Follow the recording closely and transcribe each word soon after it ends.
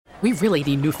We really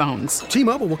need new phones.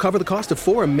 T-Mobile will cover the cost of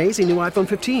 4 amazing new iPhone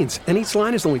 15s, and each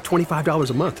line is only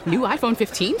 $25 a month. New iPhone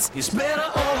 15s? It's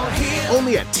better over here.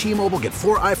 Only at T-Mobile, get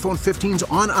 4 iPhone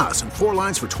 15s on us and 4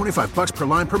 lines for $25 per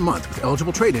line per month with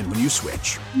eligible trade-in when you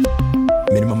switch.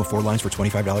 Minimum of 4 lines for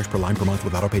 $25 per line per month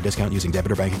with autopay discount using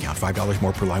debit or bank account. $5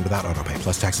 more per line without autopay,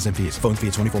 plus taxes and fees. Phone fee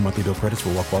at 24 monthly bill credits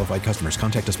for well-qualified customers.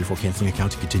 Contact us before canceling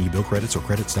account to continue bill credits or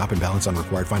credit stop and balance on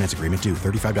required finance agreement due.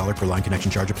 $35 per line connection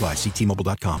charge applies. See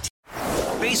T-Mobile.com.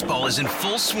 Baseball is in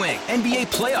full swing. NBA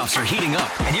playoffs are heating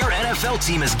up, and your NFL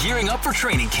team is gearing up for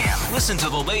training camp. Listen to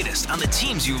the latest on the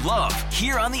teams you love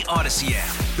here on the Odyssey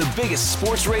app. The biggest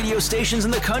sports radio stations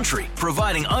in the country,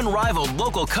 providing unrivaled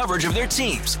local coverage of their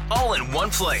teams, all in one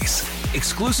place.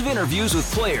 Exclusive interviews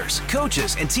with players,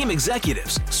 coaches, and team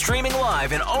executives, streaming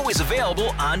live and always available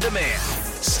on demand.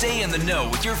 Stay in the know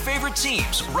with your favorite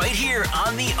teams right here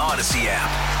on the Odyssey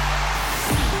app.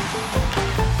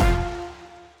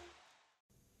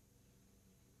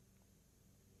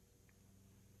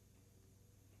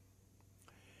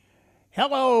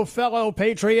 Hello, fellow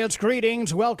patriots.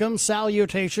 Greetings, welcome,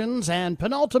 salutations, and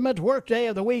penultimate workday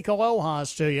of the week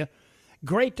allohas to you.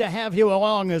 Great to have you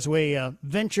along as we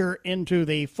venture into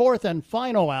the fourth and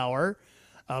final hour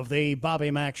of the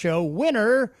Bobby Mack Show.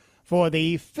 Winner for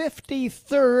the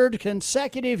 53rd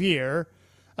consecutive year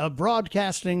of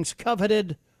broadcasting's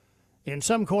coveted, in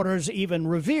some quarters even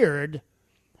revered,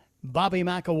 Bobby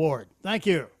Mack Award. Thank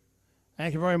you.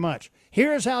 Thank you very much.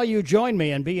 Here's how you join me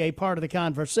and be a part of the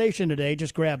conversation today.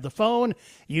 Just grab the phone,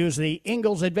 use the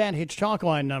Ingalls Advantage talk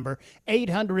line number,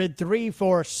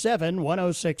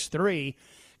 800-347-1063.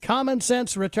 Common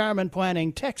Sense Retirement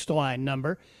Planning text line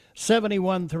number,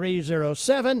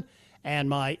 71307. And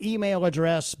my email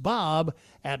address,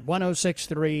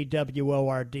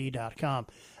 bob@1063word.com.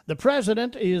 The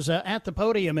president is at the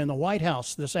podium in the White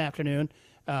House this afternoon,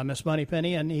 Miss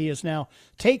Moneypenny, and he is now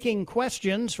taking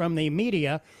questions from the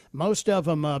media. Most of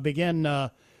them begin,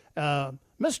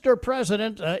 Mr.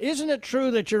 President, isn't it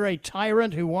true that you're a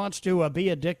tyrant who wants to be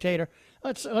a dictator?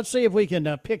 Let's see if we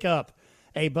can pick up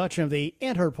a bunch of the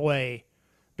interplay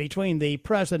between the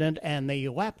president and the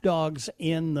lapdogs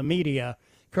in the media,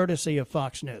 courtesy of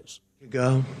Fox News.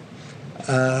 The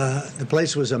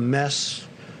place was a mess.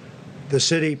 The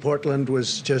city, Portland,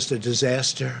 was just a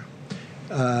disaster.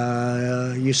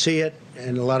 You see it,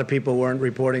 and a lot of people weren't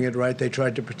reporting it right. They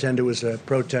tried to pretend it was a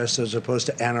protest as opposed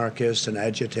to anarchists and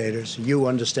agitators. You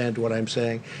understand what I'm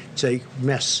saying. It's a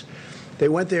mess. They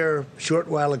went there a short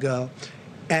while ago,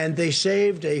 and they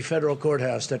saved a federal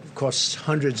courthouse that costs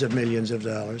hundreds of millions of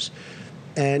dollars.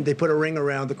 And they put a ring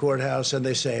around the courthouse, and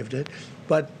they saved it.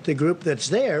 But the group that's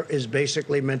there is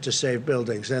basically meant to save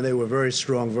buildings, and they were very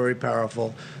strong, very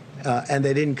powerful. And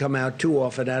they didn't come out too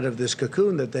often out of this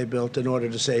cocoon that they built in order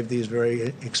to save these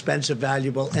very expensive,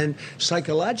 valuable, and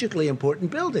psychologically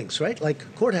important buildings, right, like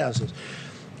courthouses.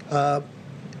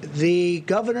 The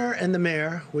governor and the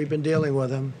mayor, we've been dealing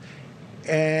with them,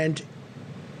 and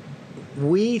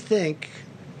we think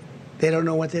they don't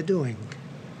know what they're doing,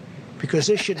 because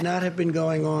this should not have been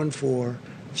going on for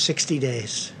 60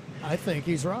 days. I think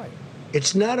he's right.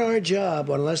 It's not our job,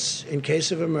 unless in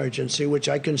case of emergency, which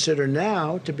I consider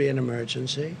now to be an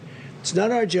emergency, it's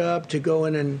not our job to go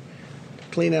in and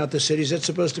clean out the cities. It's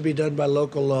supposed to be done by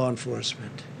local law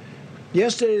enforcement.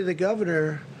 Yesterday, the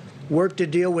governor worked a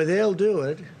deal where they'll do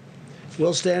it.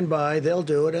 We'll stand by, they'll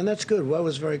do it, and that's good. Well, it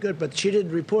was very good, but she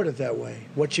didn't report it that way.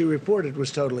 What she reported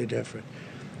was totally different.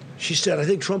 She said, I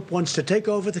think Trump wants to take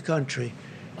over the country.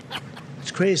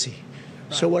 It's crazy.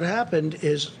 Right. So what happened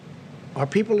is, our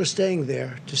people are staying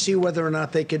there to see whether or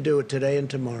not they can do it today and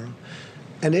tomorrow.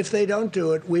 And if they don't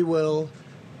do it, we will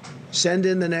send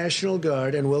in the National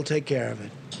Guard and we'll take care of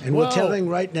it. And we're telling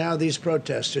right now these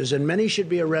protesters, and many should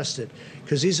be arrested,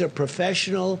 because these are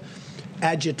professional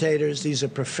agitators, these are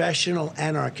professional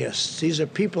anarchists, these are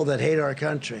people that hate our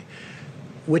country.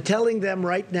 We're telling them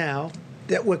right now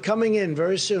that we're coming in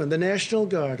very soon. The National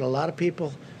Guard, a lot of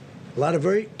people, a lot of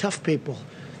very tough people.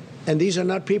 And these are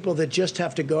not people that just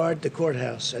have to guard the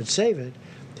courthouse and save it.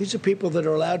 These are people that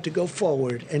are allowed to go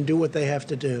forward and do what they have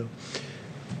to do.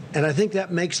 And I think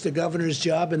that makes the governor's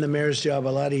job and the mayor's job a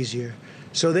lot easier.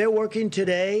 So they're working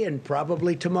today and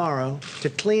probably tomorrow to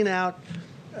clean out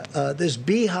this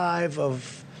beehive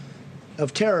of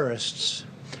terrorists.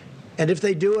 And if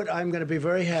they do it, I'm going to be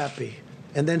very happy.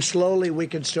 And then slowly we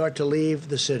can start to leave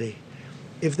the city.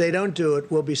 If they don't do it,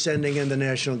 we'll be sending in the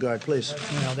National Guard. Please.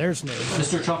 Now, there's news.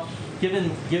 Mr. Trump, given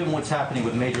what's happening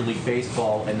with Major League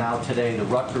Baseball and now today the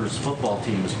Rutgers football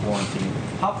team is quarantined,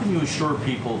 how can you assure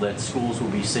people that schools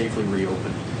will be safely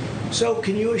reopened? So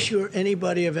can you assure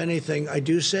anybody of anything? I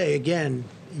do say, again,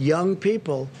 young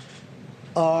people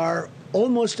are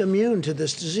almost immune to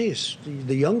this disease.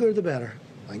 The younger, the better.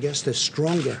 I guess they're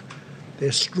stronger.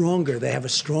 They're stronger. They have a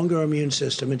stronger immune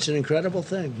system. It's an incredible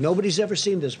thing. Nobody's ever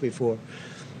seen this before.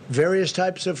 Various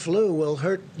types of flu will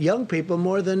hurt young people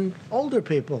more than older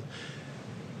people.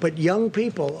 But young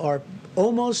people are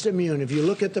almost immune. If you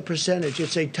look at the percentage,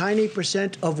 it's a tiny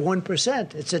percent of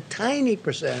 1%. It's a tiny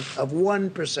percent of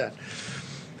 1%.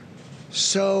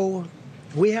 So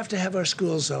we have to have our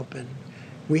schools open.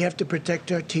 We have to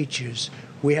protect our teachers.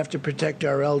 We have to protect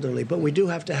our elderly. But we do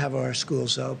have to have our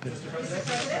schools open.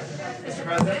 Mr.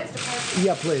 President?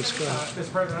 Yeah, please, go ahead.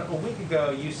 Mr. President, a week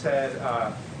ago you said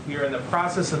we are in the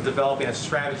process of developing a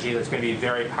strategy that's going to be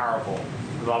very powerful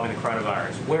involving the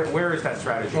coronavirus. Where is that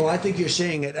strategy? Well, I think you're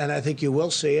seeing it, and I think you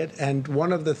will see it. And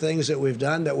one of the things that we've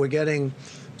done that we're getting,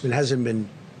 it hasn't been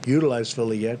utilized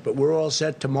fully yet, but we're all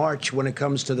set to march when it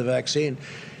comes to the vaccine.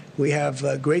 We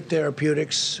have great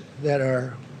therapeutics that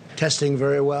are testing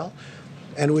very well,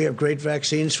 and we have great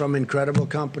vaccines from incredible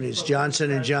companies,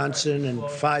 Johnson & Johnson and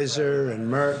Pfizer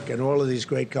and Merck and all of these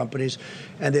great companies,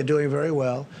 and they're doing very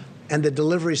well. And the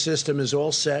delivery system is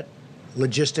all set.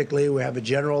 Logistically, we have a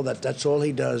general that's all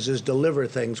he does is deliver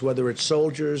things, whether it's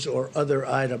soldiers or other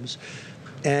items.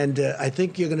 And I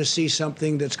think you're going to see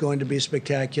something that's going to be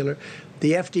spectacular.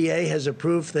 The FDA has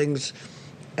approved things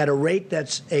at a rate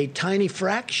that's a tiny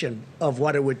fraction of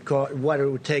what it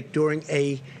would take during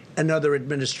another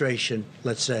administration,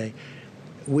 let's say.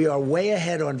 We are way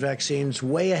ahead on vaccines,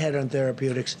 way ahead on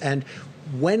therapeutics, and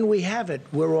when we have it,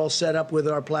 we're all set up with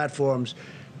our platforms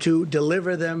to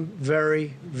deliver them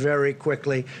very, very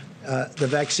quickly. The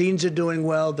vaccines are doing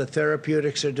well, the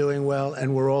therapeutics are doing well,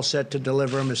 and we're all set to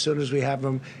deliver them as soon as we have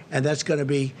them, and that's going to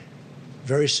be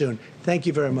very soon. Thank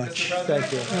you very much.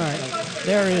 Thank you. All right.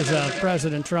 There is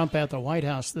President Trump at the White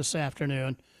House this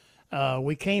afternoon.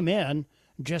 We came in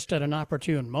just at an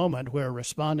opportune moment. We're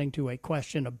responding to a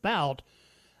question about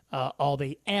all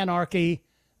the anarchy,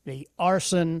 the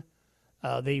arson,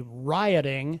 the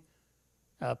rioting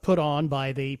put on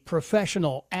by the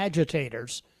professional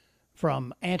agitators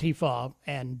from Antifa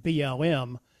and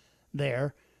BLM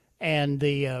there, and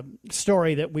the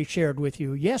story that we shared with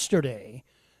you yesterday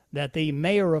that the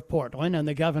mayor of Portland and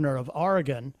the governor of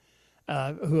Oregon,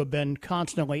 who have been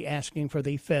constantly asking for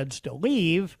the feds to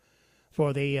leave,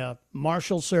 for the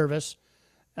Marshal Service,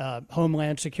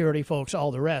 Homeland Security folks, all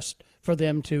the rest, for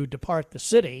them to depart the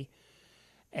city.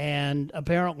 And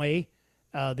apparently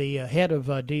the head of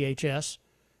DHS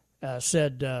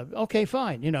said, okay,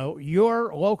 fine,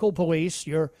 your local police,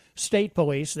 your state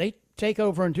police, they take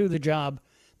over and do the job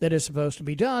that is supposed to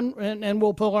be done, and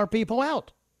we'll pull our people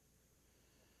out.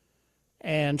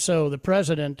 And so the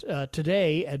president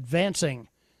today advancing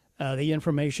the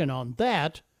information on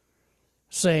that,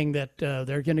 saying that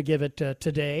they're going to give it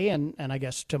today and I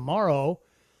guess tomorrow,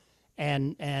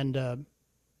 and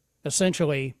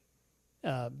essentially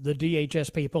the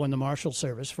DHS people and the Marshal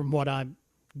Service, from what I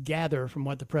gather from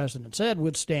what the president said,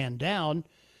 would stand down,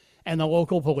 and the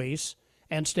local police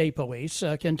and state police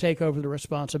can take over the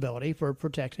responsibility for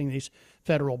protecting these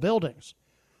federal buildings.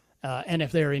 And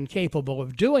if they're incapable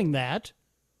of doing that,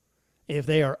 if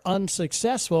they are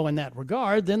unsuccessful in that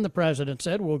regard, then the president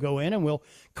said, we'll go in and we'll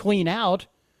clean out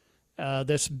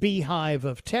this beehive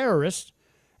of terrorists,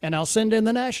 and I'll send in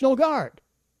the National Guard.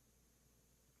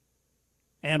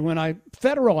 And when I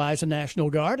federalize the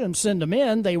National Guard and send them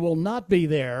in, they will not be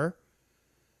there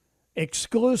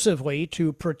exclusively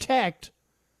to protect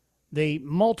the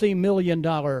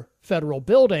multi-million-dollar federal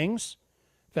buildings,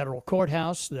 federal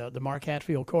courthouse, the Mark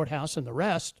Hatfield Courthouse, and the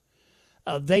rest.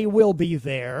 They will be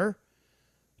there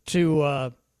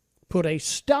to put a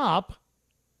stop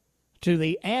to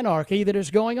the anarchy that is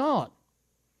going on.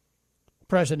 The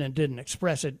president didn't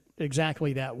express it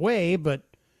exactly that way, but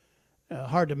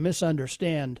hard to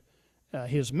misunderstand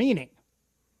his meaning.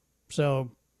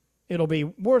 So it'll be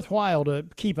worthwhile to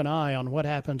keep an eye on what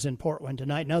happens in Portland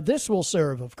tonight. Now, this will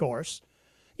serve, of course,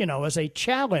 as a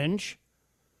challenge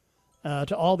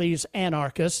to all these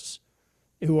anarchists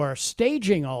who are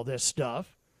staging all this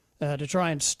stuff to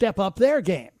try and step up their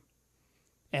game.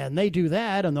 And they do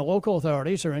that, and the local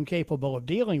authorities are incapable of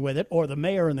dealing with it, or the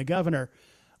mayor and the governor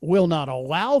will not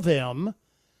allow them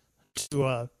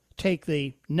to take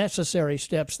the necessary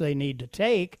steps they need to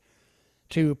take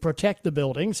to protect the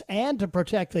buildings and to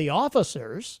protect the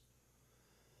officers.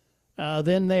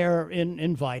 Then they're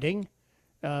inviting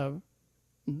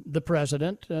the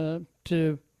president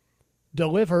to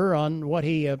deliver on what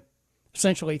he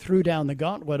essentially threw down the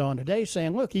gauntlet on today,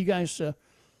 saying, look, you guys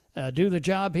do the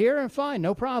job here, and fine,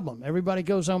 no problem. Everybody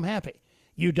goes home happy.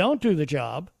 You don't do the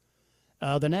job,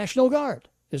 the National Guard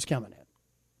is coming in.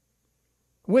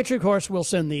 which, of course, will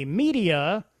send the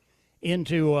media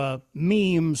into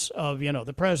memes of,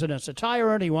 the president's a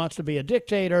tyrant, he wants to be a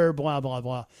dictator, blah, blah,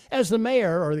 blah. As the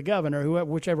mayor or the governor,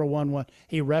 whichever one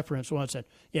he referenced once said,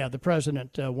 yeah, the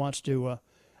president wants to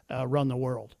run the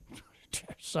world.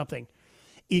 Something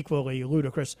equally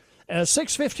ludicrous.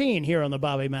 6:15 here on the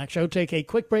Bobby Mack Show. Take a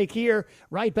quick break here,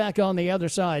 right back on the other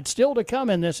side. Still to come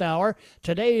in this hour,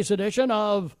 today's edition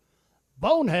of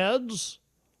Boneheads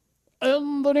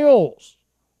in the News.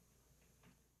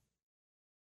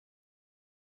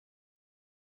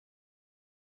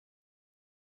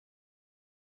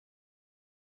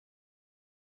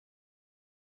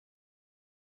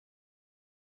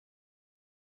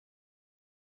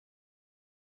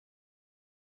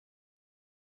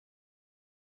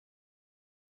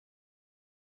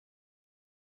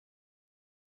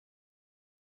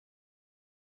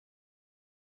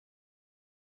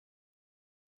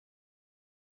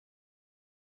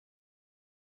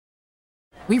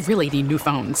 We really need new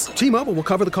phones. T-Mobile will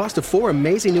cover the cost of 4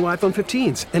 amazing new iPhone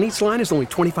 15s, and each line is only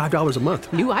 $25 a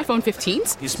month. New iPhone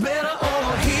 15s? It's better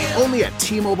over here. Only at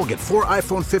T-Mobile, get 4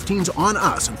 iPhone 15s on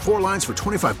us and 4 lines for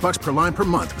 $25 per line per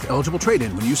month with eligible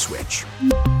trade-in when you switch.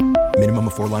 Minimum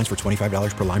of 4 lines for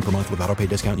 $25 per line per month with autopay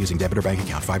discount using debit or bank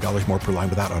account. $5 more per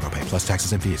line without autopay, plus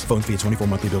taxes and fees. Phone fee at 24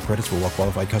 monthly bill credits for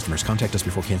well-qualified customers. Contact us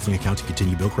before canceling account to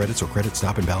continue bill credits or credit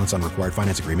stop and balance on required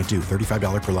finance agreement due.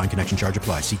 $35 per line connection charge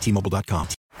applies. See T-Mobile.com.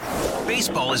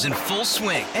 Baseball is in full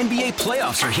swing. NBA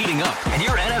playoffs are heating up, and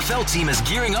your NFL team is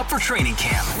gearing up for training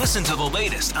camp. Listen to the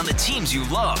latest on the teams you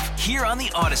love here on the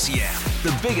Odyssey app.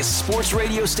 The biggest sports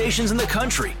radio stations in the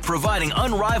country, providing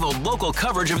unrivaled local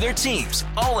coverage of their teams,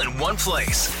 all in one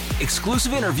place.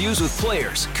 Exclusive interviews with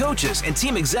players, coaches, and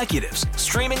team executives,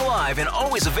 streaming live and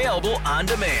always available on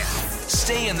demand.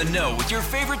 Stay in the know with your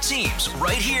favorite teams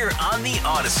right here on the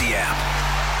Odyssey app.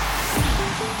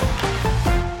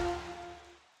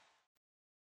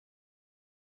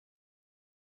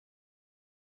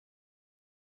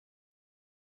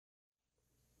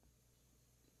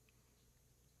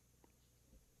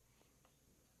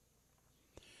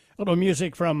 Little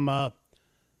music from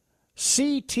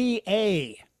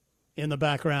CTA in the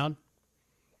background.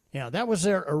 Yeah, that was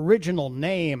their original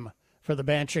name for the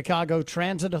band, Chicago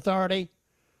Transit Authority.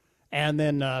 And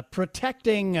then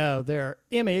protecting their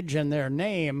image and their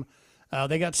name,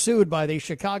 they got sued by the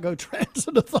Chicago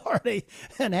Transit Authority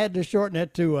and had to shorten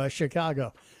it to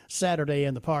Chicago Saturday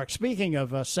in the Park. Speaking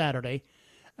of Saturday,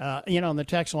 on the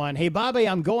text line, hey, Bobby,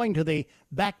 I'm going to the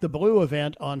Back the Blue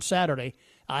event on Saturday.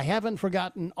 I haven't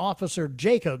forgotten Officer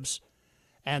Jacobs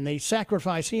and the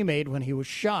sacrifice he made when he was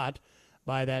shot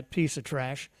by that piece of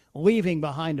trash, leaving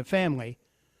behind a family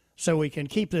so we can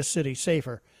keep this city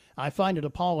safer. I find it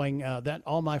appalling that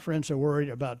all my friends are worried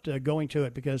about going to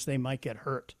it because they might get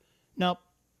hurt. No,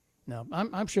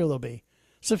 I'm sure there'll be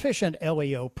sufficient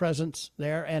LEO presence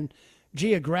there. And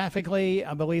geographically,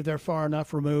 I believe they're far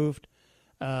enough removed.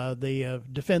 The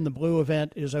Defend the Blue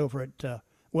event is over at,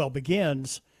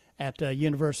 begins at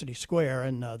University Square,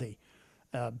 and the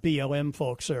BLM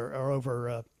folks are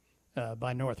over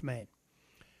by North Main.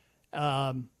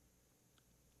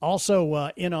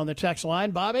 Also in on the text line,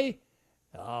 Bobby,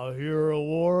 I hear a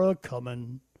war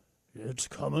a-comin'. It's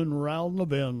coming round the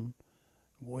bend.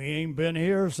 We ain't been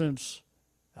here since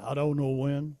I don't know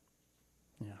when.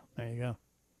 Yeah, there you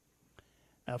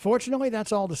go. Fortunately,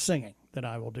 that's all the singing that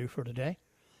I will do for today.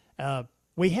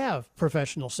 We have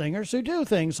professional singers who do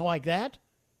things like that.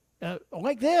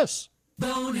 Like this.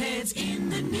 Boneheads in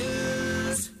the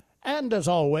News. And as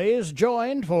always,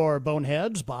 joined for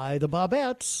Boneheads by the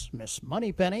Bobettes, Miss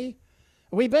Moneypenny.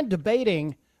 We've been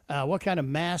debating what kind of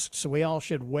masks we all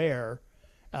should wear.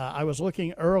 I was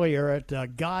looking earlier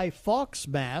at Guy Fawkes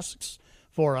masks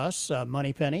for us,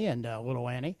 Moneypenny and Little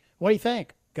Annie. What do you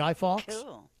think? Guy Fawkes?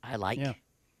 Cool. I like.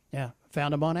 Yeah.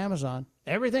 Found them on Amazon.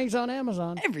 Everything's on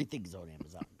Amazon. Everything's on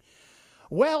Amazon.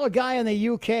 Well, a guy in the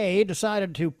UK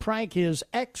decided to prank his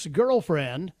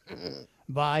ex-girlfriend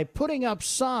by putting up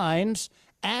signs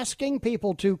asking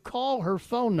people to call her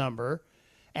phone number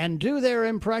and do their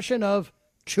impression of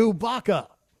Chewbacca.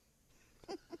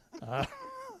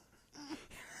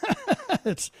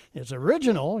 It's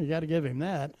original. You got to give him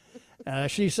that.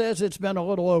 She says it's been a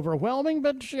little overwhelming,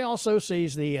 but she also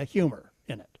sees the humor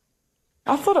in it.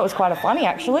 I thought it was quite funny,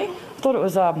 actually. I thought it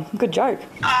was a good joke.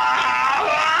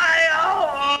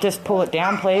 Just pull it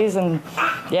down, please, and,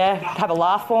 have a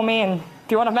laugh for me. And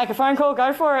if you want to make a phone call,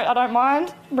 go for it. I don't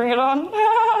mind. Bring it on.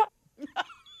 Oh,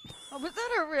 was that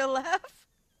a real laugh?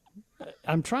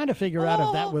 I'm trying to figure out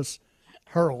if that was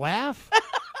her laugh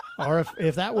or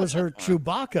if that was her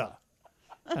Chewbacca.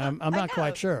 I'm not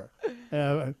quite sure.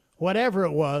 Whatever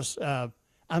it was,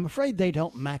 I'm afraid they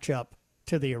don't match up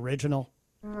to the original.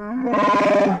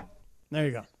 There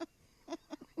you go.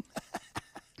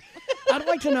 I'd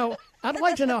like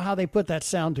to know how they put that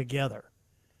sound together.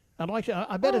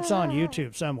 I bet it's on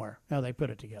YouTube somewhere, how they put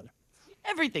it together.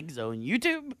 Everything's on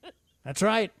YouTube. That's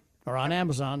right. Or on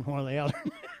Amazon, one or the other.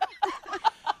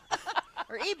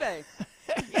 Or eBay.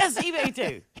 Yes, eBay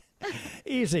too.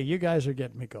 Easy. You guys are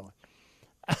getting me going.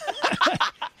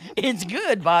 It's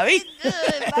good, Bobby.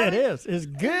 It is. It's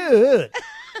good.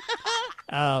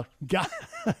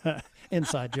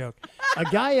 Inside joke. A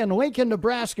guy in Lincoln,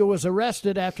 Nebraska was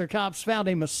arrested after cops found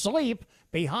him asleep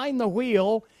behind the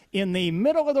wheel in the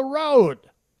middle of the road.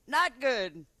 Not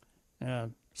good.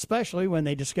 Especially when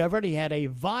they discovered he had a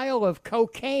vial of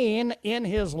cocaine in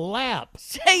his lap.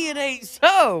 Say it ain't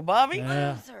so, Bobby.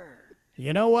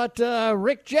 You know what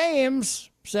Rick James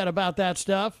said about that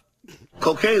stuff?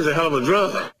 Cocaine's a hell of a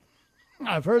drug.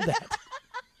 I've heard that.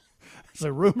 It's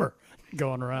a rumor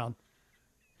going around.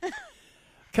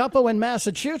 Couple in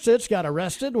Massachusetts got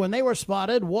arrested when they were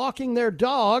spotted walking their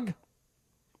dog.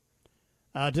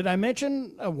 Did I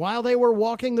mention while they were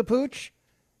walking the pooch,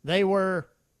 they were,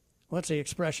 what's the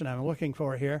expression I'm looking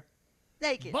for here?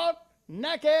 Naked. Butt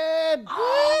naked.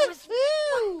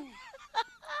 Oh,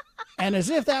 and as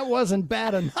if that wasn't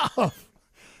bad enough,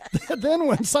 then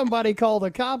when somebody called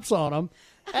the cops on them,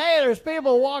 hey, there's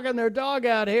people walking their dog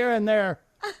out here and they're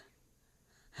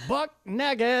buck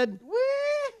naked.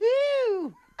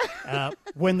 woohoo!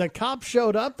 When the cops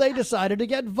showed up, they decided to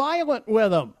get violent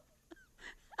with them.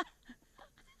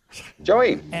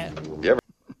 Joey, you ever...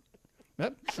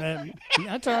 That's all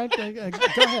right. Go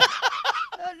ahead.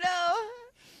 Oh, no.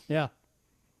 Yeah.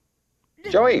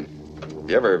 Joey,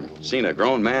 you ever seen a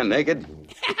grown man naked?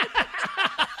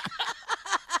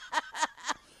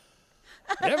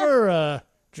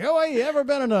 Joey, you ever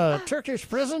been in a Turkish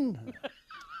prison?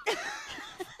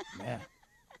 Yeah.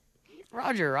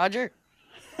 Roger.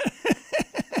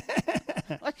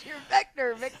 What's your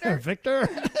vector, Victor? Victor?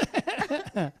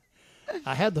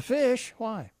 I had the fish.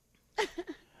 Why?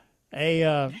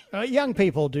 Young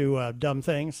people do dumb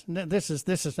things. This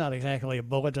is not exactly a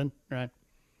bulletin, right?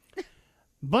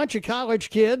 Bunch of college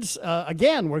kids.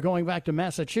 Again, we're going back to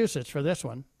Massachusetts for this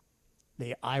one.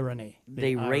 The irony.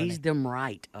 They raised them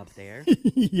right up there.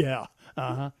 Yeah.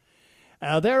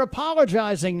 They're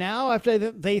apologizing now after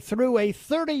they threw a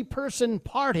 30-person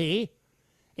party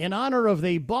in honor of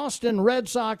the Boston Red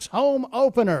Sox home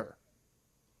opener.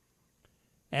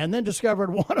 And then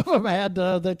discovered one of them had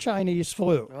the Chinese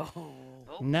flu. Oh.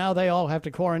 Now they all have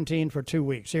to quarantine for 2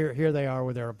 weeks. Here they are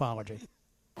with their apology.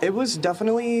 It was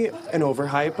definitely an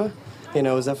overhype. It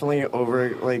was definitely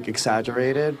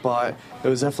exaggerated, but it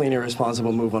was definitely an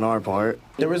irresponsible move on our part.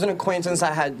 There was an acquaintance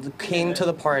that came to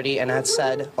the party and had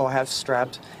said, "Oh, I have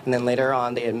strep," and then later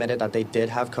on they admitted that they did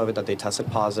have COVID, that they tested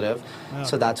positive. Oh.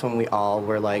 So that's when we all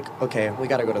were like, "Okay, we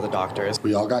got to go to the doctors."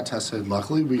 We all got tested.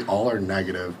 Luckily, we all are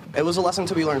negative. It was a lesson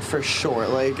to be learned for sure.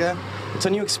 It's a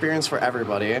new experience for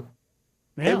everybody.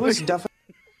 Yeah. It was definitely.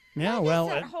 Yeah, well,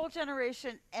 that whole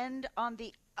generation end on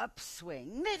the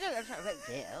upswing. They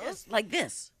don't like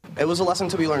this. It was a lesson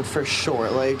to be learned for sure.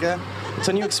 It's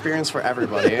a new experience for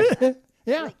everybody.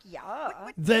 Yeah.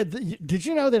 Did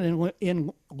you know that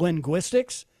in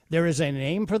linguistics there is a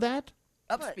name for that?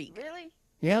 Upspeak. What, really?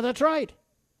 Yeah, that's right.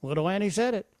 Little Annie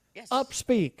said it. Yes.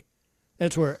 Upspeak.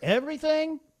 It's where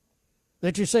everything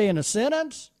that you say in a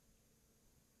sentence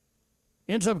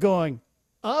ends up going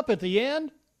up at the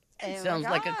end. Sounds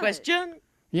like a question.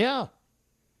 Yeah.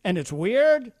 And it's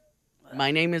weird. My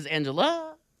name is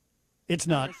Angela. It's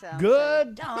not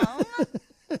good.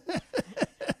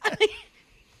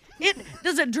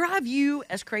 Does it drive you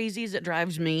as crazy as it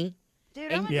drives me?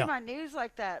 Dude, I'm going to do my news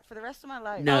like that for the rest of my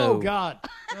life. No. Oh, God.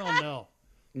 Oh, no.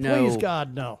 No. Please,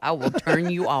 God, no. I will turn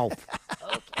you off.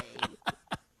 Okay.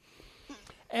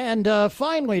 And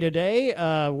finally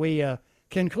today, we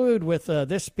conclude with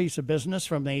this piece of business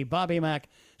from the Bobby Mack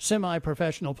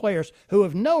semi-professional players who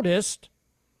have noticed,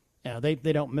 they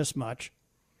don't miss much,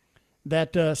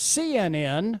 that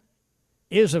CNN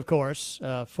is, of course,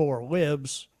 for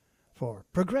libs, for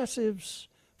progressives,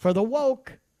 for the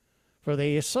woke, for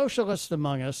the socialists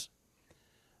among us.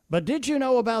 But did you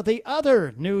know about the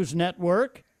other news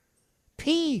network,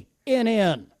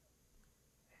 PNN?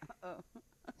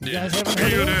 You guys haven't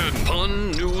heard of it? PNN,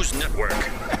 Pun News Network.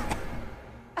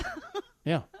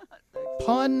 Yeah.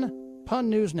 Pun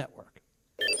News Network.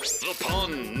 The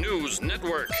Pun News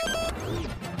Network.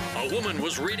 A woman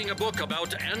was reading a book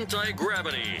about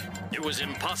anti-gravity. It was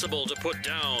impossible to put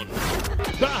down.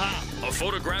 A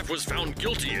photograph was found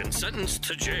guilty and sentenced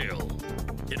to jail.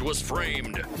 It was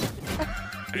framed.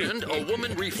 And a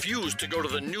woman refused to go to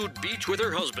the nude beach with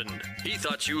her husband. He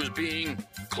thought she was being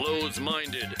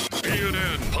clothes-minded.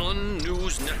 PNN, Pun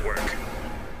News Network.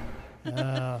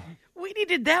 We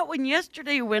needed that one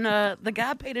yesterday when the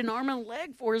guy paid an arm and a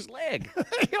leg for his leg.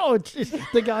 Oh, geez,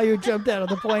 the guy who jumped out of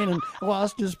the plane and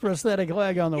lost his prosthetic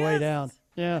leg on the way down.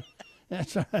 Yeah,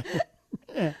 that's right.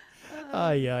 Yeah.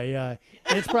 Ay.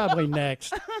 It's probably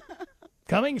next.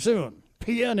 Coming soon,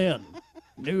 PNN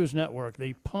News Network,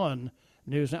 the Pun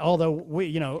News. Although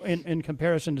we, in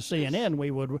comparison to CNN,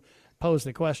 we would pose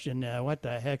the question, what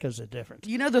the heck is the difference?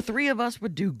 The three of us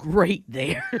would do great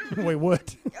there. We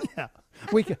would. Yeah.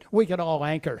 We could all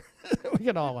anchor. We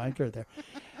could all anchor there.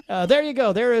 There you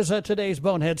go. There is today's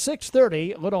Bonehead.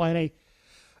 6:30. Little Annie.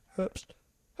 Oops.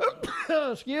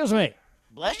 Excuse me.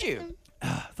 Bless you.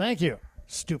 Thank you.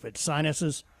 Stupid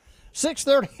sinuses.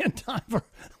 6:30 in time for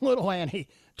Little Annie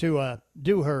to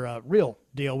do her real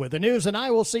deal with the news, and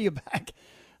I will see you back,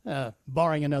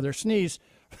 barring another sneeze,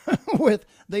 with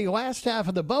the last half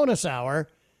of the bonus hour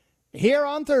here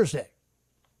on Thursday.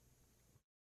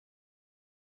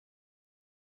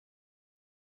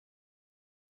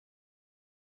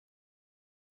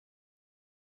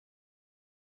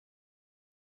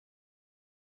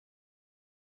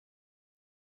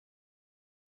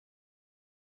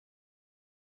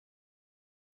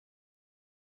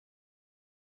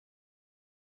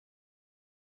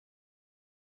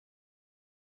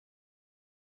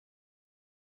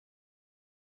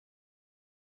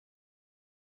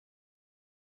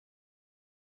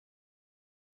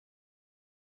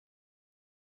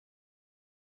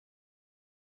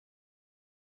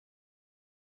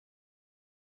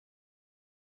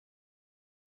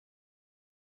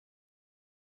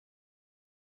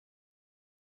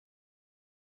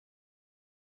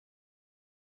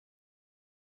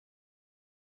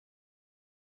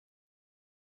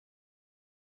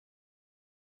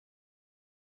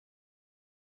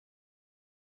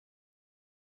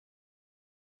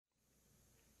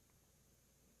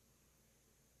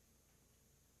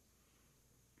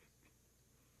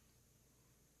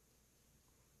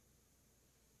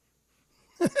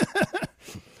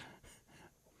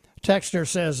 Texter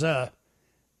says,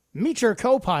 meet your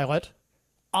co-pilot,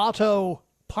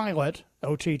 autopilot,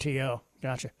 O-T-T-O.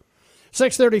 Gotcha.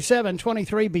 6:37,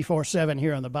 23 before 7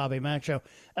 here on the Bobby Mack Show.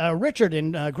 Richard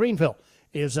in Greenville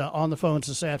is on the phones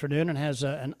this afternoon and has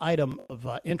an item of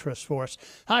interest for us.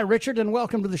 Hi, Richard, and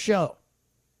welcome to the show.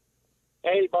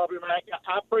 Hey, Bobby Mack.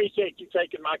 I appreciate you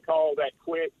taking my call that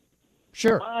quick.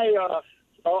 Sure.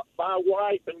 My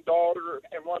wife and daughter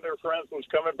and one of their friends was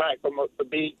coming back from the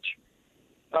beach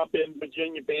up in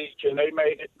Virginia Beach, and they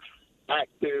made it back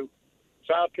to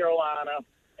South Carolina.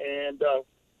 And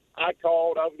I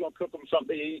called. I was going to cook them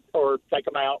something to eat or take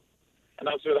them out. And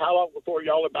I said, how long before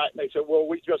y'all are back? And they said, well,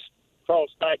 we just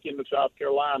crossed back into South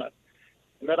Carolina.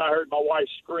 And then I heard my wife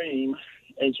scream,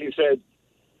 and she said,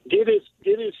 get his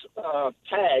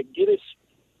tag, get his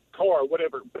car,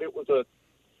 whatever. But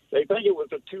they think it was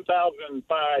a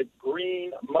 2005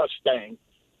 green Mustang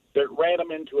that ran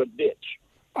them into a ditch.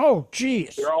 Oh,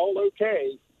 geez. They're all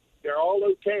okay.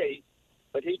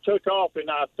 But he took off, and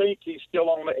I think he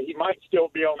might still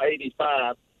be on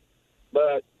 85.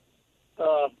 But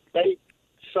he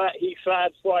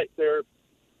sideswiped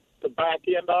the back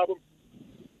end of them.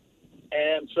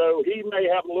 And so he may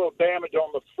have a little damage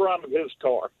on the front of his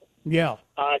car. Yeah.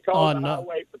 I called the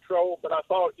highway patrol, but I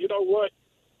thought, you know what?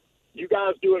 You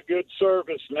guys do a good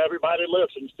service, and everybody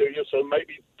listens to you, so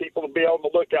maybe people will be on the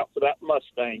lookout for that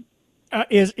Mustang.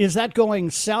 Is that going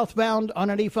southbound on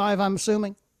 85, I'm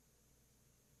assuming?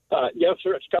 Yes,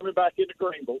 sir. It's coming back into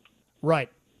Greenville. Right.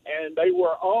 And they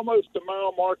were almost a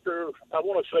mile marker, I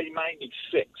want to say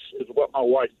 96 is what my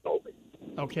wife told me.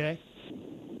 Okay.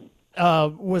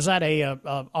 Was that a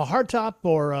hardtop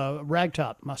or a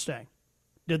ragtop Mustang?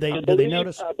 Did they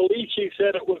notice? I believe she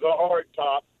said it was a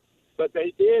hardtop, but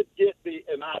they did get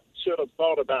and I should have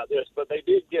thought about this, but they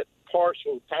did get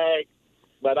partial tag,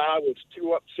 but I was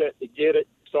too upset to get it,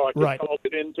 so I could call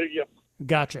it into you.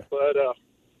 Gotcha. But,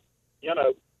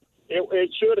 it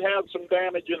should have some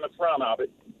damage in the front of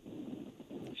it.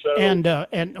 So,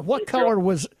 and what color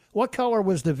was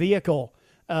the vehicle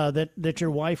that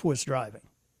your wife was driving?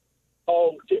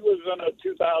 Oh, it was in a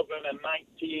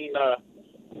 2019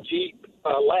 Jeep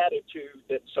Latitude.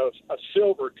 It's a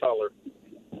silver color.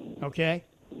 Okay.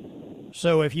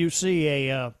 So if you see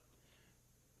a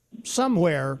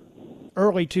somewhere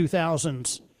early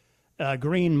 2000s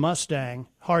green Mustang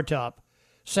hardtop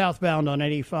southbound on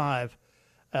 85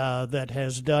 that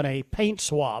has done a paint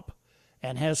swap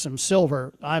and has some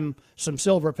silver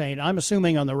paint, I'm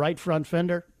assuming on the right front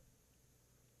fender?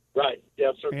 Right.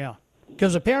 Yes, sir. Yeah.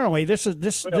 Because apparently this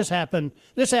happened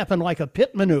like a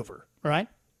pit maneuver, right?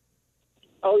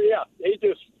 Oh yeah,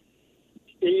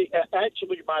 he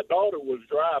actually, my daughter was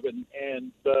driving,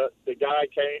 and the guy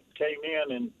came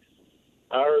in, and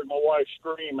I heard my wife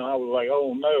scream, and I was like,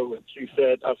 oh no. And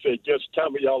I said, just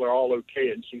tell me y'all are all okay.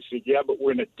 And she said, yeah, but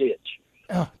we're in a ditch.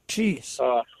 Oh, jeez.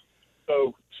 So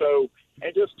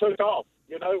and just took off.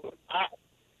 I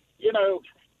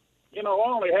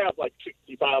only have like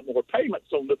 65 more payments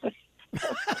on the thing.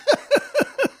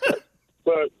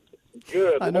 But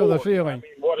good. I know Lord, the feeling. I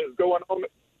mean, what is going on?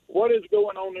 What is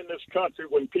going on in this country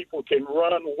when people can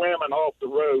run women off the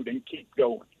road and keep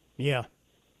going? Yeah,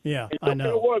 I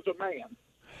know. It was a man.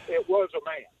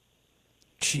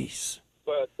 Jeez.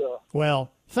 But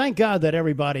well, thank God that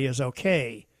everybody is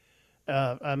okay.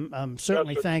 I'm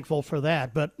certainly thankful for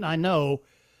that. But I know,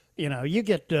 you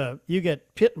get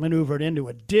pit maneuvered into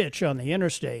a ditch on the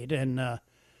interstate, and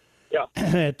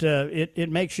it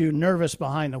makes you nervous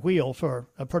behind the wheel for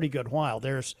a pretty good while.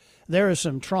 There is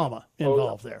some trauma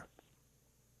involved there.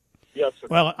 Yes, sir.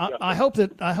 Well, I hope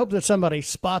that somebody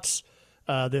spots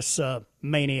this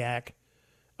maniac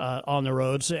on the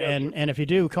roads, and if you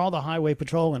do, call the highway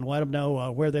patrol and let them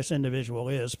know where this individual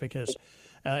is, because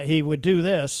he would do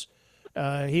this.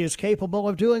 He is capable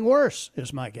of doing worse,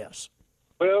 is my guess.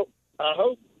 Well, I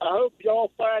hope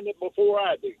y'all find it before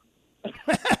I do.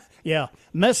 Yeah,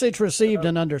 message received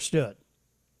and understood.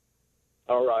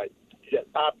 All right. Yeah,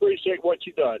 I appreciate what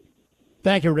you've done.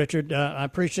 Thank you, Richard. I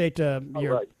appreciate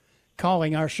your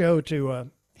calling our show to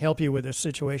help you with this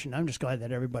situation. I'm just glad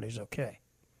that everybody's okay.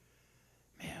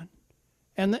 Man.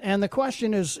 And the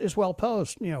question is well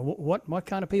posed. What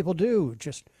kind of people do?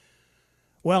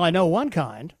 I know one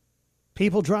kind.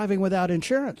 People driving without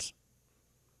insurance.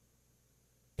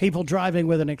 People driving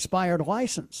with an expired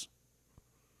license.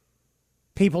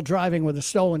 People driving with a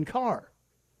stolen car.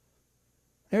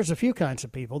 There's a few kinds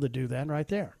of people that do that right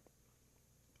there.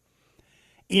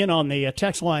 In on the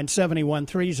text line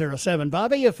 71307.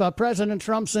 Bobby, if President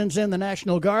Trump sends in the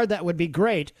National Guard, that would be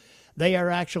great. They are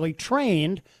actually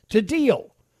trained to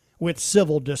deal with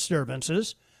civil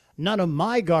disturbances. None of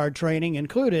my Guard training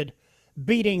included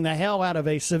beating the hell out of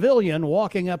a civilian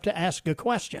walking up to ask a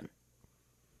question.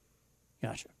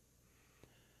 Gotcha.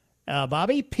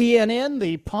 Bobby, PNN,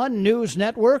 the Pun News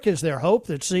Network, is there hope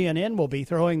that CNN will be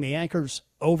throwing the anchors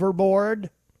overboard?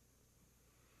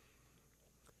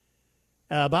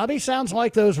 Bobby, sounds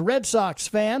like those Red Sox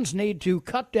fans need to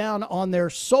cut down on their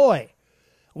soy.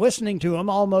 Listening to them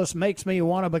almost makes me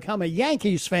want to become a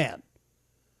Yankees fan.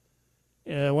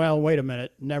 Well, wait a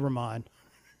minute. Never mind.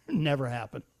 Never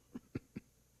happened.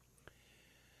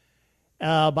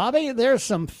 Bobby, there's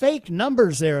some fake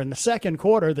numbers there in the second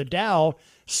quarter. The Dow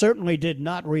certainly did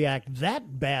not react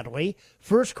that badly.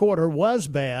 First quarter was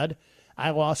bad.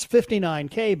 I lost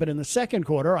 59K, but in the second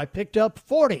quarter, I picked up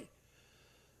 40.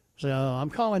 So I'm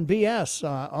calling BS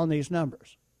on these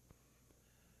numbers.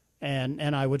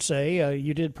 And I would say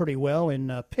you did pretty well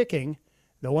in picking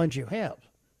the ones you have.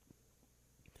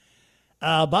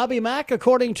 Bobby Mack,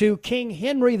 according to King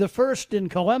Henry I in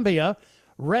Colombia,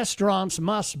 restaurants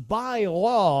must, by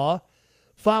law,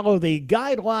 follow the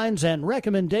guidelines and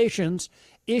recommendations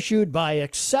issued by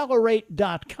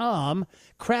Accelerate.com,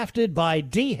 crafted by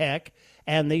DHEC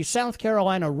and the South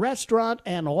Carolina Restaurant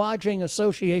and Lodging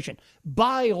Association.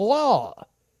 By law,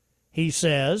 he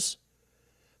says.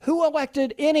 Who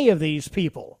elected any of these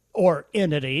people or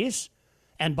entities?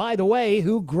 And by the way,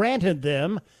 who granted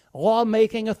them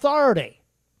lawmaking authority?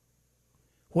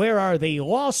 Where are the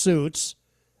lawsuits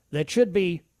that should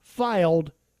be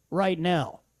filed right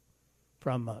now?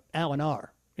 From Alan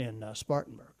R. in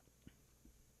Spartanburg.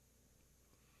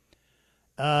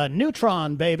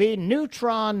 Neutron, baby.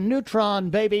 Neutron,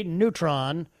 baby.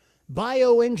 Neutron.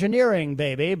 Bioengineering,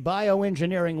 baby.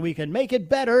 Bioengineering. We can make it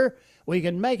better. We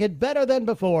can make it better than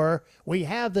before. We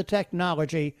have the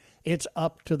technology. It's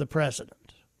up to the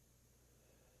president.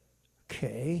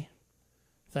 Okay.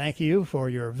 Thank you for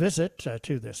your visit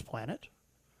to this planet.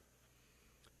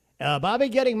 Bobby,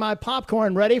 getting my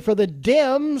popcorn ready for the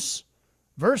Dems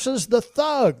versus the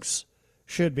Thugs.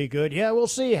 Should be good. Yeah, we'll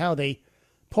see how the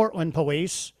Portland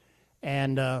Police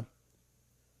and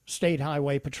State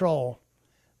Highway Patrol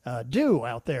do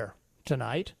out there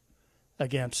tonight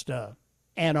against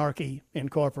Anarchy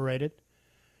Incorporated.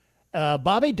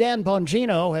 Bobby, Dan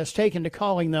Bongino has taken to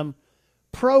calling them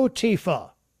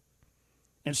pro-Tifa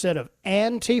instead of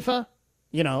Antifa,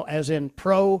 as in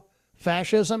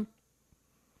pro-fascism.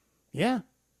 Yeah,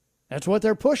 that's what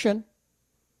they're pushing.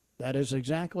 That is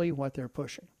exactly what they're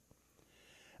pushing.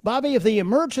 Bobby, if the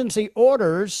emergency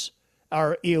orders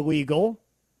are illegal,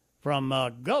 From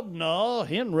Governor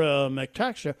Henry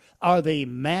McTaxter, are the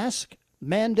mask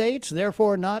mandates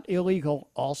therefore not illegal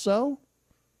also?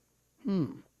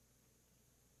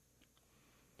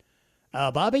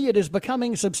 Bobby, it is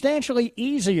becoming substantially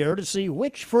easier to see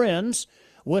which friends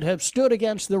would have stood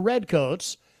against the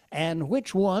Redcoats and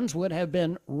which ones would have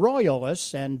been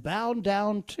royalists and bowed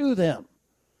down to them.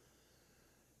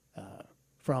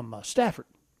 From Stafford,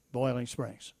 Boiling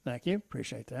Springs. Thank you.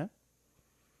 Appreciate that.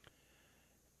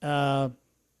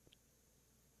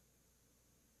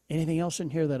 Anything else in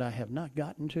here that I have not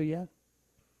gotten to yet?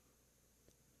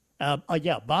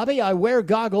 Yeah, Bobby, I wear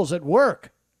goggles at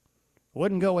work.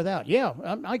 Wouldn't go without. Yeah,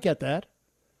 I get that.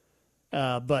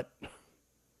 But,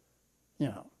 you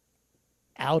know,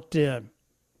 out in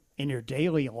your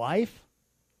daily life?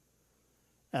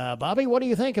 Bobby, what do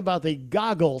you think about the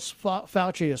goggles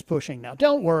Fauci is pushing now?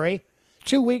 Don't worry.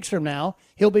 2 weeks from now,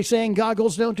 he'll be saying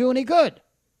goggles don't do any good.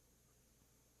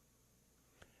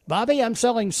 Bobby, I'm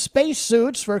selling space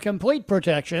suits for complete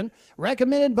protection,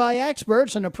 recommended by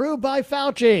experts and approved by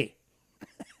Fauci.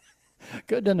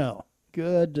 Good to know.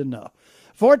 Good to know.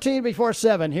 14 before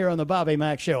 7 here on the Bobby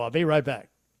Mack Show. I'll be right back.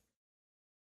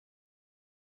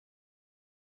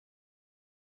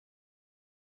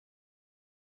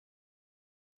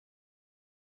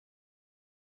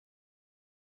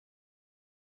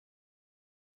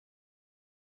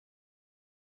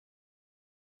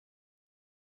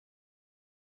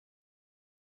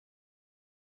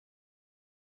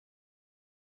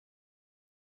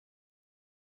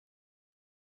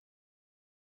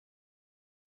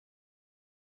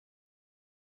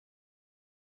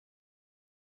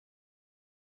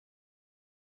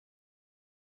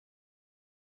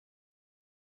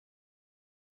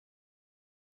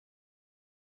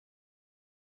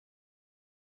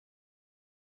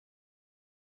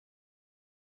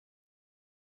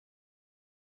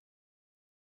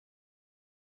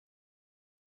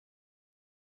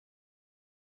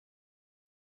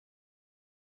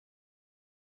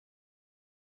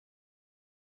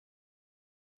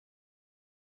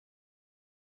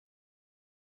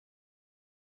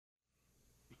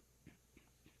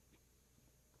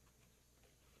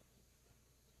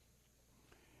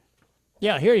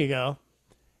 Yeah, here you go.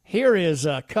 Here is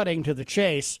cutting to the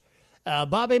chase.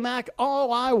 Bobby Mack,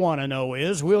 all I want to know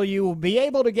is, will you be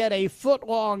able to get a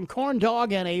foot-long corn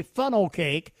dog and a funnel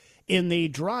cake in the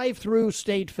drive-through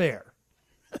state fair?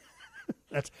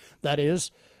 That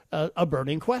is a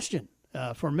burning question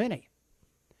for many.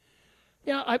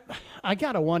 You know, I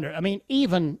got to wonder. I mean,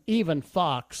 even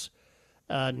Fox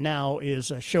now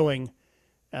is showing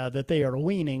that they are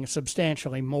leaning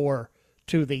substantially more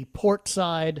to the port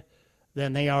side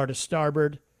than they are to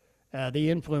starboard. The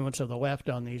influence of the left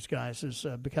on these guys is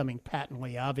becoming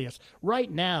patently obvious. Right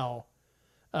now,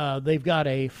 they've got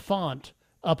a font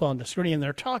up on the screen.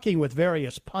 They're talking with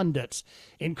various pundits,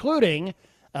 including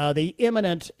the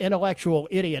eminent intellectual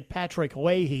idiot Patrick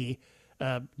Leahy,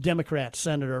 Democrat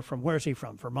senator from, where's he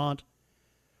from, Vermont?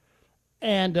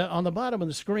 And on the bottom of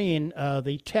the screen,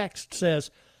 the text says,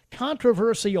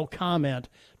 controversial comment,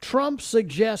 Trump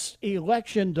suggests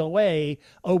election delay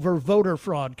over voter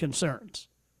fraud concerns.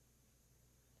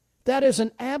 That is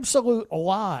an absolute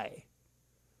lie.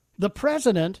 The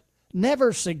president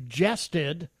never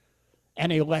suggested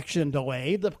an election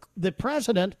delay. The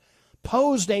president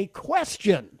posed a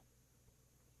question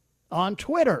on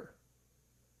Twitter.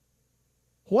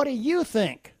 What do you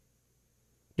think?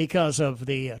 Because of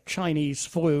the Chinese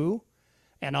flu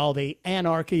and all the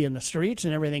anarchy in the streets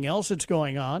and everything else that's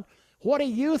going on, what do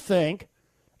you think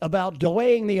about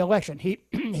delaying the election?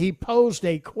 He posed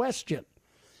a question.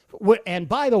 And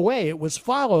by the way, it was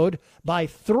followed by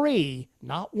 3,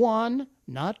 not 1,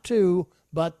 not 2,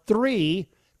 but 3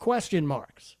 question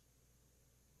marks.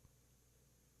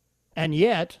 And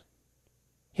yet,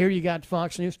 here you got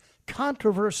Fox News,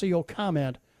 controversial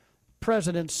comment,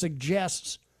 president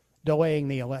suggests delaying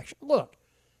the election. Look,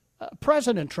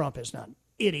 President Trump is not an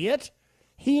idiot.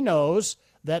 He knows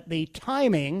that the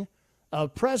timing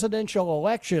of presidential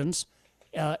elections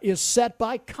is set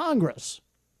by Congress.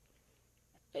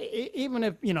 Even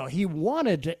if, he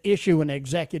wanted to issue an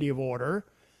executive order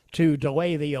to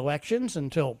delay the elections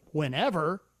until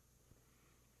whenever,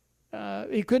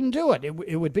 he couldn't do it.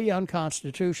 It would be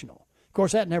unconstitutional. Of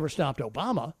course, that never stopped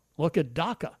Obama. Look at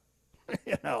DACA.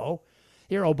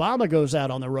 Here Obama goes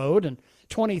out on the road and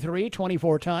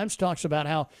 24 times talks about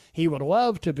how he would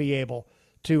love to be able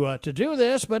to do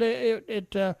this, but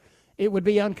it would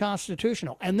be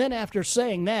unconstitutional. And then after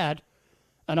saying that,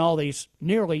 on all these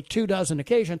nearly 24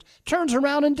 occasions, turns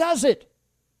around and does it.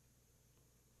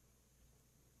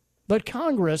 But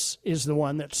Congress is the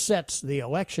one that sets the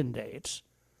election dates.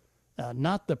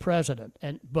 not the president.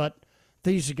 But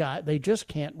these guys, they just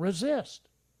can't resist.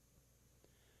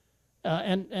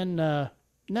 And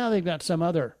now they've got some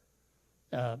other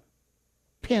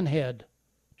pinhead,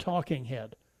 talking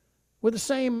head, with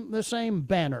the same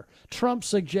banner. Trump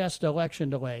suggests election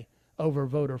delay over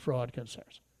voter fraud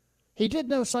concerns. He did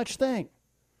no such thing.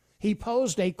 He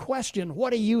posed a question,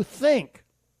 what do you think?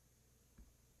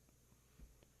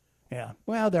 Yeah,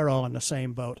 well, they're all in the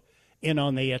same boat. In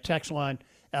on the text line.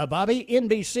 Bobby,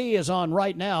 NBC is on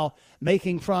right now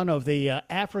making fun of the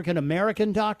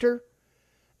African-American doctor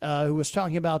who was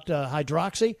talking about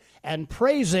hydroxy and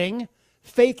praising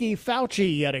fakey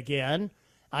Fauci yet again.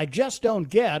 I just don't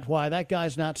get why that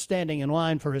guy's not standing in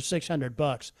line for his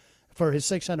 $600 for his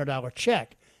 $600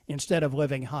 check instead of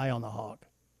living high on the hog.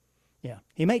 Yeah,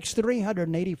 he makes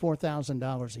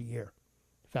 $384,000 a year.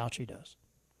 Fauci does.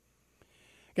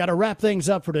 Got to wrap things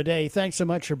up for today. Thanks so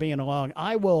much for being along.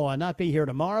 I will not be here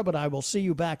tomorrow, but I will see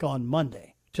you back on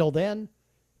Monday. Till then,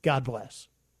 God bless.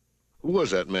 Who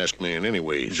was that masked man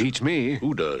anyways? Beats me.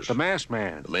 Who does? The masked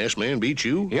man. The masked man beats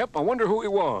you? Yep, I wonder who he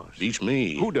was. Beats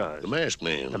me. Who does? The masked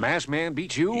man. The masked man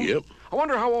beats you? Yep. I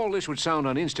wonder how all this would sound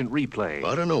on instant replay.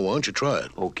 I don't know. Why don't you try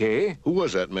it? Okay. Who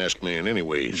was that masked man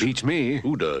anyways? Beats me.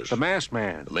 Who does? The masked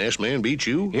man. The masked man beats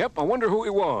you? Yep, I wonder who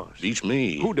he was. Beats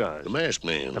me. Who does? The masked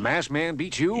man. The masked man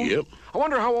beats you? Yep. I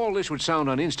wonder how all this would sound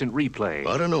on instant replay.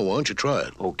 I don't know. Why don't you try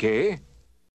it? Okay.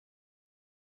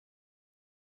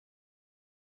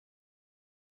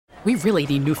 We really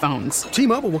need new phones.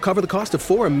 T-Mobile will cover the cost of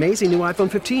 4 amazing new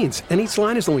iPhone 15s, and each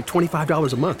line is only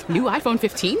 $25 a month. New iPhone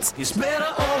 15s? It's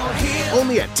better over here.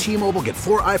 Only at T-Mobile, get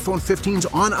 4 iPhone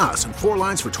 15s on us and 4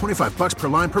 lines for $25 per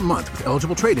line per month with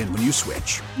eligible trade-in when you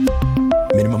switch.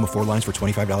 Minimum of 4 lines for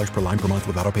 $25 per line per month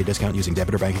with autopay discount using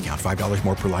debit or bank account. $5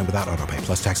 more per line without autopay,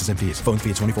 plus taxes and fees. Phone fee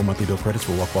at 24 monthly bill credits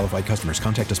for well-qualified customers.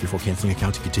 Contact us before canceling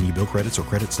account to continue bill credits or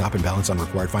credit stop and balance on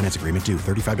required finance agreement due.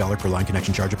 $35 per line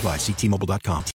connection charge applies. See T-Mobile.com.